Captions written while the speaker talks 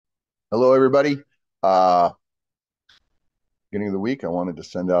Hello, everybody. Uh, Beginning of the week, I wanted to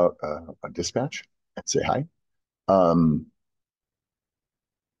send out a dispatch and say hi. Um,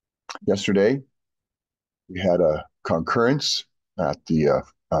 Yesterday, we had a concurrence at the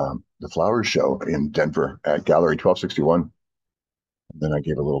flower show in Denver at Gallery 1261. And then I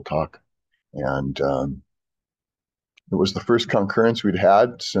gave a little talk, and it was the first concurrence we'd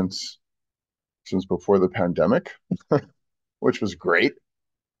had since before the pandemic, which was great.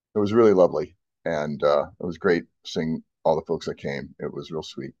 It was really lovely, and it was great seeing all the folks that came. It was real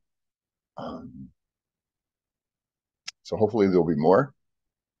sweet. Um, so hopefully there'll be more.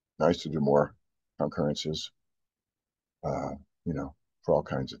 Nice to do more concurrences, uh, you know, for all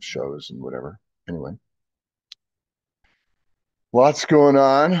kinds of shows and whatever. Anyway, lots going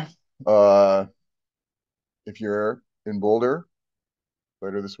on. Uh, if you're in Boulder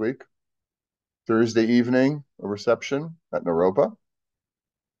later this week, Thursday evening, a reception at Naropa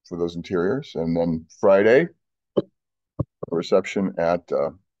for those interiors. And then Friday, a reception at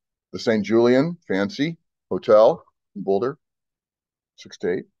the St. Julian Fancy Hotel in Boulder, 6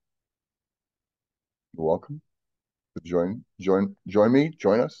 to 8. You're welcome to join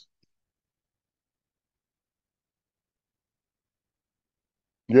us.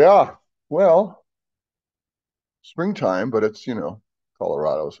 Yeah, well, springtime, but it's,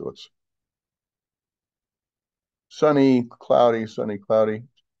 Colorado, so it's sunny, cloudy, sunny, cloudy.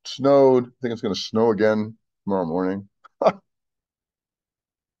 Snowed. I think it's going to snow again tomorrow morning.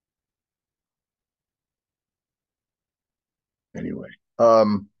 Anyway,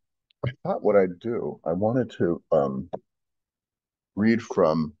 I thought what I'd do, I wanted to read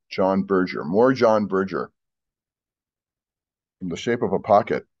from John Berger, more John Berger, in the shape of a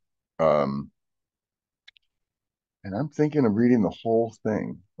pocket. Um, and I'm thinking of reading the whole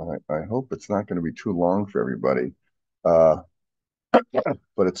thing. I hope it's not going to be too long for everybody. Uh,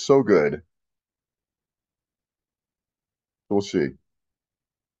 but it's so good. We'll see.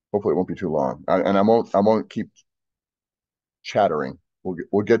 Hopefully, it won't be too long. And I won't keep chattering.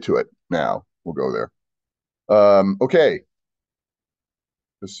 We'll get to it now. We'll go there. Okay.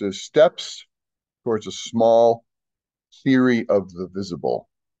 This is Steps Towards a Small Theory of the Visible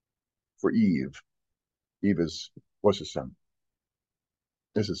for Eve. Eve was his son.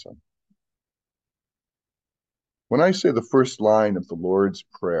 Is his son. When I say the first line of the Lord's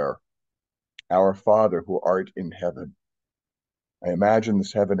Prayer, Our Father who art in heaven, I imagine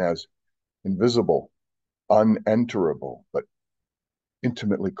this heaven as invisible, unenterable, but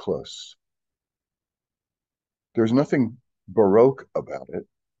intimately close. There's nothing Baroque about it,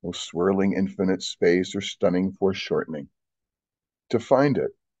 no swirling infinite space or stunning foreshortening. To find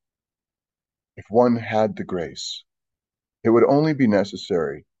it, if one had the grace, it would only be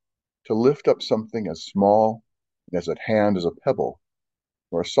necessary to lift up something as small and as at hand as a pebble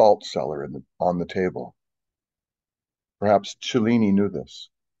or a salt cellar on the table. Perhaps Cellini knew this.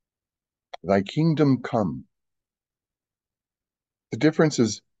 Thy kingdom come. The difference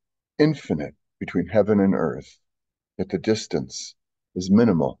is infinite between heaven and earth, yet the distance is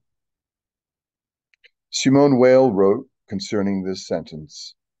minimal. Simone Weil wrote concerning this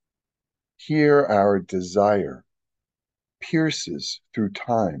sentence, here our desire pierces through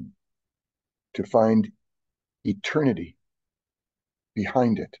time to find eternity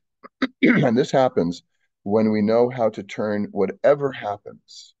behind it. And this happens when we know how to turn whatever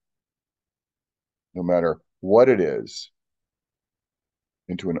happens, no matter what it is,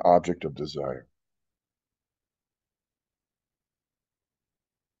 into an object of desire.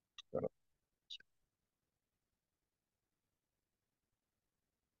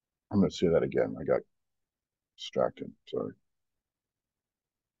 I'm going to say that again. I got distracted. Sorry.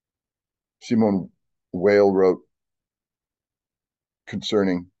 Simone Weil wrote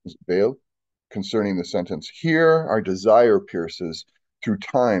concerning Weil concerning the sentence, here our desire pierces through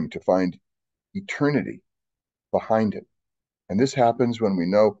time to find eternity behind it. And this happens when we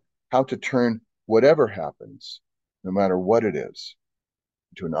know how to turn whatever happens, no matter what it is,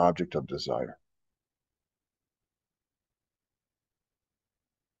 into an object of desire.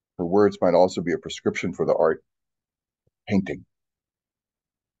 Her words might also be a prescription for the art of painting.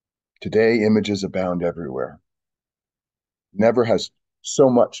 Today, images abound everywhere. Never has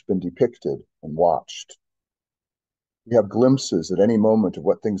so much been depicted and watched. We have glimpses at any moment of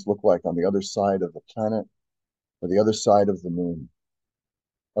what things look like on the other side of the planet or the other side of the moon.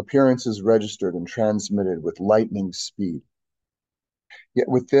 Appearances registered and transmitted with lightning speed. Yet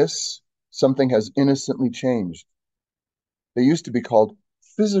with this, something has innocently changed. They used to be called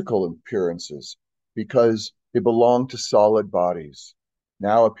physical appearances because they belong to solid bodies.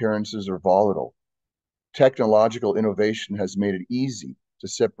 Now appearances are volatile. Technological innovation has made it easy to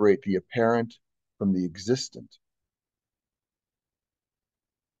separate the apparent from the existent.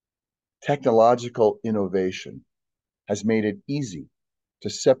 Technological innovation has made it easy to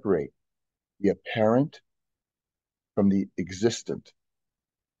separate the apparent from the existent.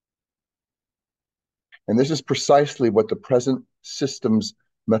 And this is precisely what the present systems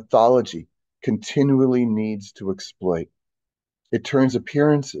mythology continually needs to exploit. It turns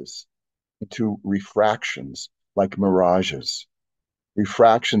appearances into refractions like mirages,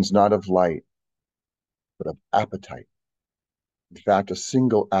 refractions not of light, but of appetite. In fact, a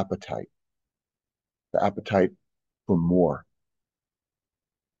single appetite, the appetite for more.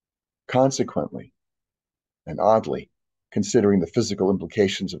 Consequently, and oddly, considering the physical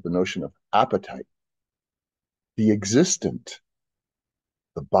implications of the notion of appetite, the existent,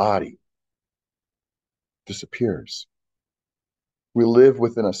 the body, disappears. We live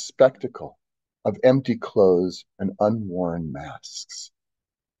within a spectacle of empty clothes and unworn masks.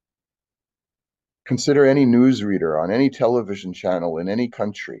 Consider any newsreader on any television channel in any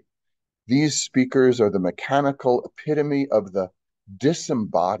country. These speakers are the mechanical epitome of the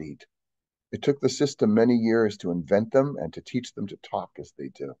disembodied. It took the system many years to invent them and to teach them to talk as they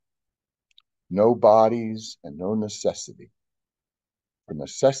do. No bodies and no necessity. For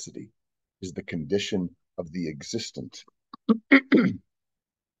necessity is the condition of the existent. It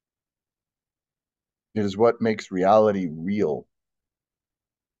is what makes reality real.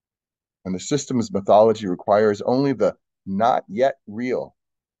 And the system's mythology requires only the not yet real,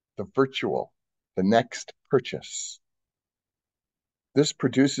 the virtual, the next purchase. This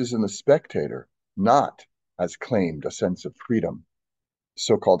produces in the spectator not, as claimed, a sense of freedom,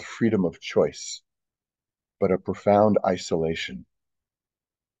 so-called freedom of choice, but a profound isolation.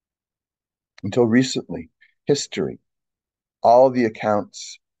 Until recently, history, all the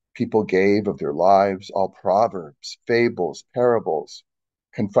accounts people gave of their lives, all proverbs, fables, parables,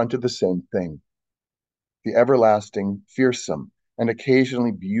 confronted the same thing: the everlasting, fearsome, and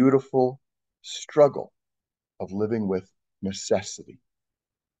occasionally beautiful struggle of living with necessity,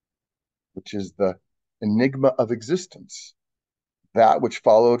 which is the enigma of existence, that which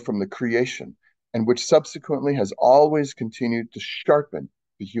followed from the creation and which subsequently has always continued to sharpen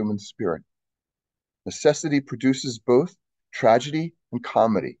the human spirit. Necessity produces both tragedy and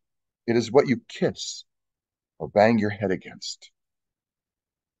comedy. It is what you kiss or bang your head against.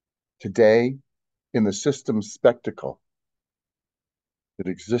 Today, in the system's spectacle, it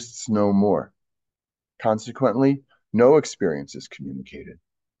exists no more. Consequently, no experience is communicated.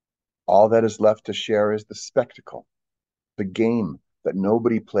 All that is left to share is the spectacle, the game that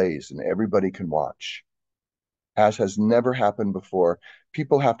nobody plays and everybody can watch. As has never happened before,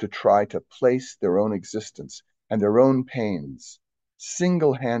 people have to try to place their own existence and their own pains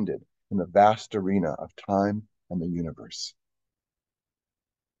single-handed in the vast arena of time and the universe.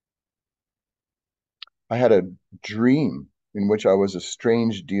 I had a dream in which I was a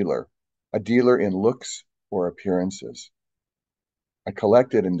strange dealer, a dealer in looks or appearances. I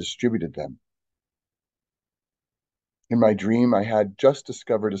collected and distributed them. In my dream, I had just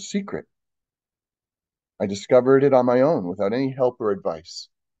discovered a secret. I discovered it on my own without any help or advice.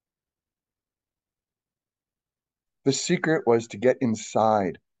 The secret was to get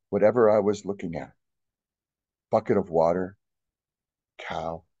inside whatever I was looking at. Bucket of water,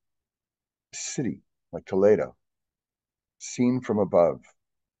 cow, a city like Toledo, seen from above,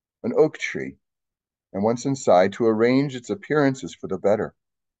 an oak tree, and once inside, to arrange its appearances for the better.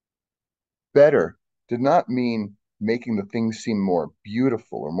 Better did not mean making the thing seem more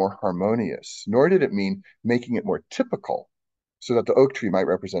beautiful or more harmonious, nor did it mean making it more typical so that the oak tree might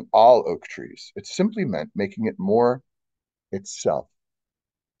represent all oak trees. It simply meant making it more itself,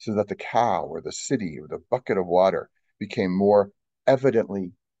 so that the cow or the city or the bucket of water became more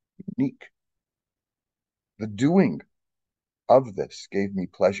evidently unique. The doing of this gave me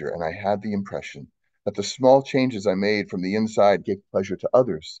pleasure, and I had the impression that the small changes I made from the inside gave pleasure to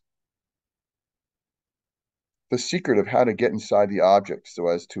others. The secret of how to get inside the object so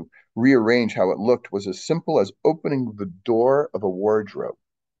as to rearrange how it looked was as simple as opening the door of a wardrobe.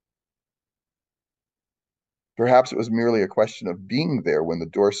 Perhaps it was merely a question of being there when the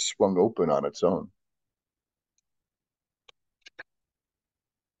door swung open on its own.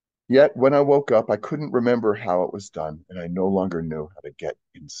 Yet when I woke up, I couldn't remember how it was done, and I no longer knew how to get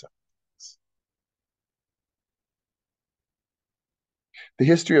inside. The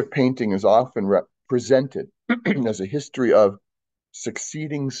history of painting is often represented as a history of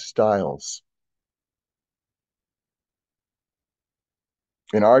succeeding styles.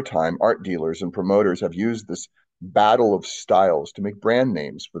 In our time, art dealers and promoters have used this battle of styles to make brand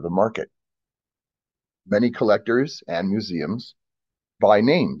names for the market. Many collectors and museums by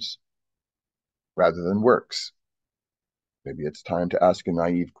names rather than works. Maybe it's time to ask a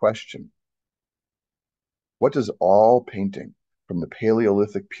naive question. What does all painting from the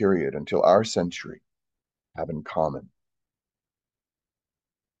Paleolithic period until our century have in common?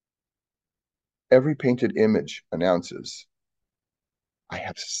 Every painted image announces, I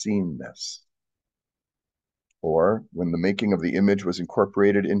have seen this. Or when the making of the image was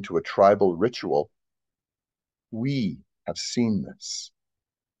incorporated into a tribal ritual, we have seen this.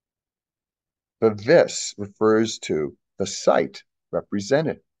 The this refers to the sight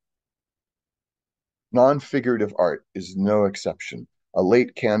represented. Non-figurative art is no exception. A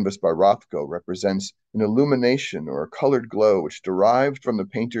late canvas by Rothko represents an illumination or a colored glow which derived from the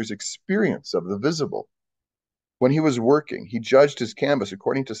painter's experience of the visible. When he was working, he judged his canvas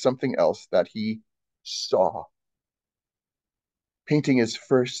according to something else that he saw. Painting is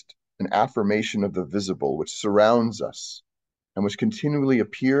first an affirmation of the visible which surrounds us and which continually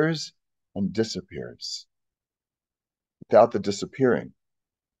appears and disappears. Without the disappearing,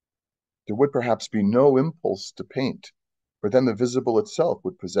 there would perhaps be no impulse to paint, for then the visible itself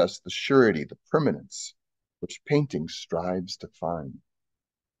would possess the surety, the permanence, which painting strives to find.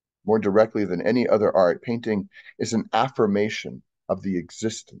 More directly than any other art, painting is an affirmation of the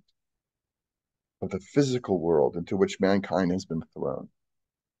existent, of the physical world into which mankind has been thrown.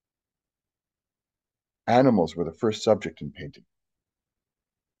 Animals were the first subject in painting,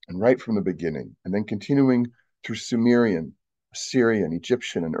 and right from the beginning, and then continuing through Sumerian, Assyrian,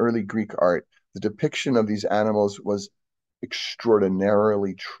 Egyptian, and early Greek art, the depiction of these animals was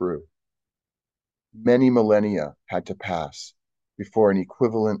extraordinarily true. Many millennia had to pass before an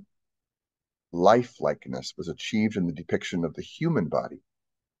equivalent lifelikeness was achieved in the depiction of the human body.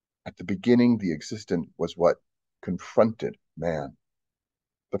 At the beginning, the existent was what confronted man.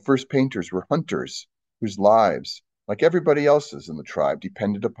 The first painters were hunters whose lives, like everybody else's in the tribe,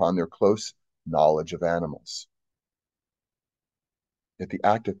 depended upon their close knowledge of animals. Yet the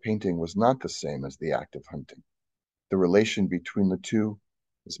act of painting was not the same as the act of hunting. The relation between the two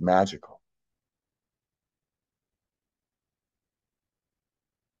is magical.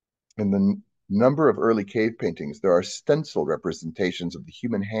 In the number of early cave paintings, there are stencil representations of the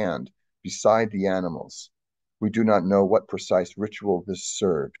human hand beside the animals. We do not know what precise ritual this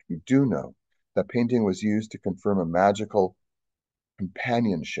served. We do know that painting was used to confirm a magical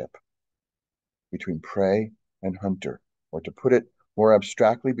companionship between prey and hunter, or to put it more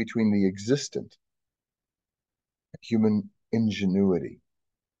abstractly, between the existent and human ingenuity.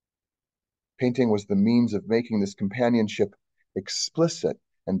 Painting was the means of making this companionship explicit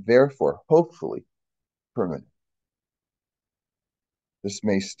and therefore, hopefully, permanent. This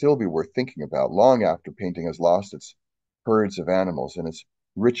may still be worth thinking about long after painting has lost its herds of animals and its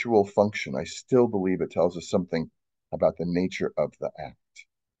ritual function. I still believe it tells us something about the nature of the act.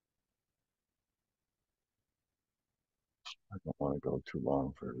 I don't want to go too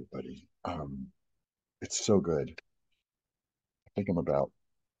long for everybody. It's so good. I think I'm about,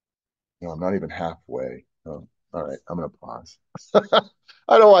 no, I'm not even halfway. Oh, all right, I'm going to pause.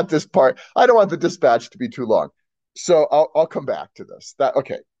 I don't want this part. I don't want the dispatch to be too long. So I'll come back to this.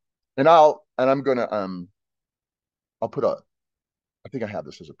 Okay. And I'm going to I'll put I think I have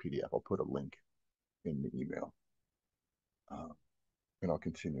this as a PDF. I'll put a link in the email. And I'll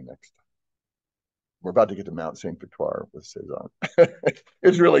continue next time. We're about to get to Mount Saint Victoire with Cezanne.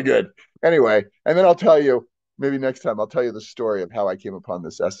 It's really good. Anyway, and then I'll tell you, maybe next time I'll tell you the story of how I came upon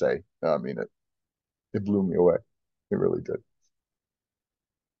this essay. I mean, it blew me away. It really did.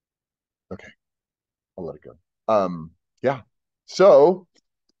 Okay, I'll let it go. Yeah. So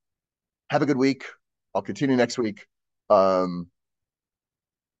have a good week. I'll continue next week.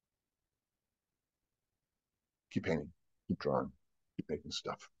 Keep painting, keep drawing, keep making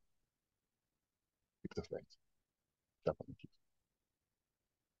stuff. Keep the faith. Definitely keep.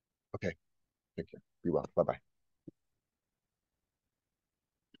 Okay. Take care. Be well. Bye-bye.